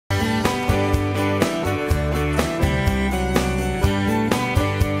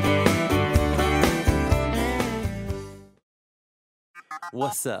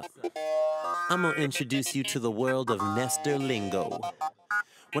What's up? I'm gonna introduce you to the world of Nestor lingo.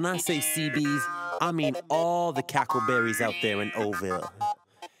 When I say CBs, I mean all the cackleberries out there in Oville.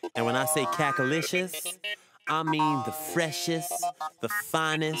 And when I say cackalicious, I mean the freshest, the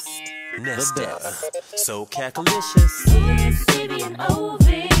finest, Nestor. The best. So cackalicious. CoolestCB and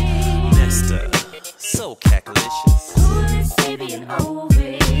Oville. Nestor. So cackalicious. CoolestCB and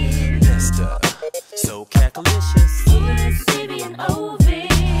Oville. Nestor. So cackalicious. CoolestCB and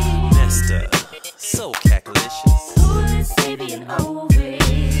Oville. Nestor. So cackalicious. CoolestCB and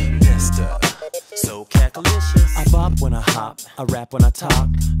Oville. Nestor. So cackalicious. I bop when I hop, I rap when I talk.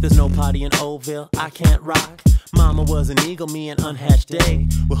 There's no party in Oville I can't rock. Mama was an eagle, me an unhatched day.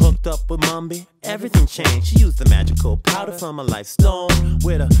 We're hooked up with Mumby, everything changed. She used the magical powder from a life stone.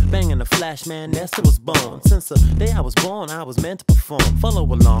 With a bang and a flash, man, Nestor was born. Since the day I was born, I was meant to perform. Follow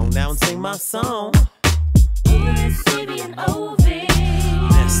along now and sing my song. CoolestCB and Oville.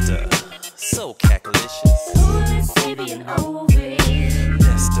 Nestor, so cackalicious. CoolestCB and Oville.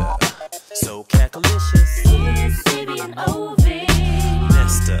 Nestor, so cackalicious. CoolestCB and Oville.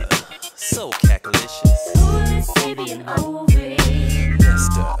 Nestor, so cackalicious. CoolestCB and Oville.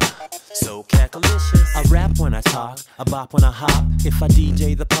 Nestor, so cackalicious. I rap when I talk, I bop when I hop. If I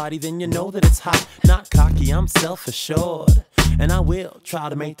DJ the party, then you know that it's hot. Not cocky, I'm self-assured. And I will try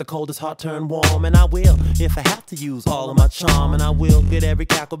to make the coldest heart turn warm. And I will, if I have to, use all of my charm. And I will get every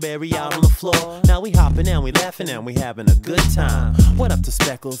cackleberry out on the floor. Now we hopping and we laughing and we having a good time. What up to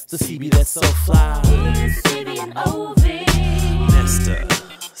Speckles, the CB that's so fly? CoolestCB and Oville. Nestor,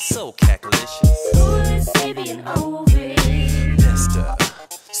 so cackalicious. CoolestCB and Oville. Nestor,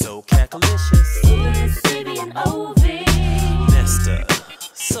 so cackalicious. CoolestCB and Oville. Nestor,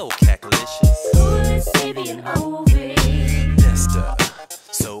 so cackalicious.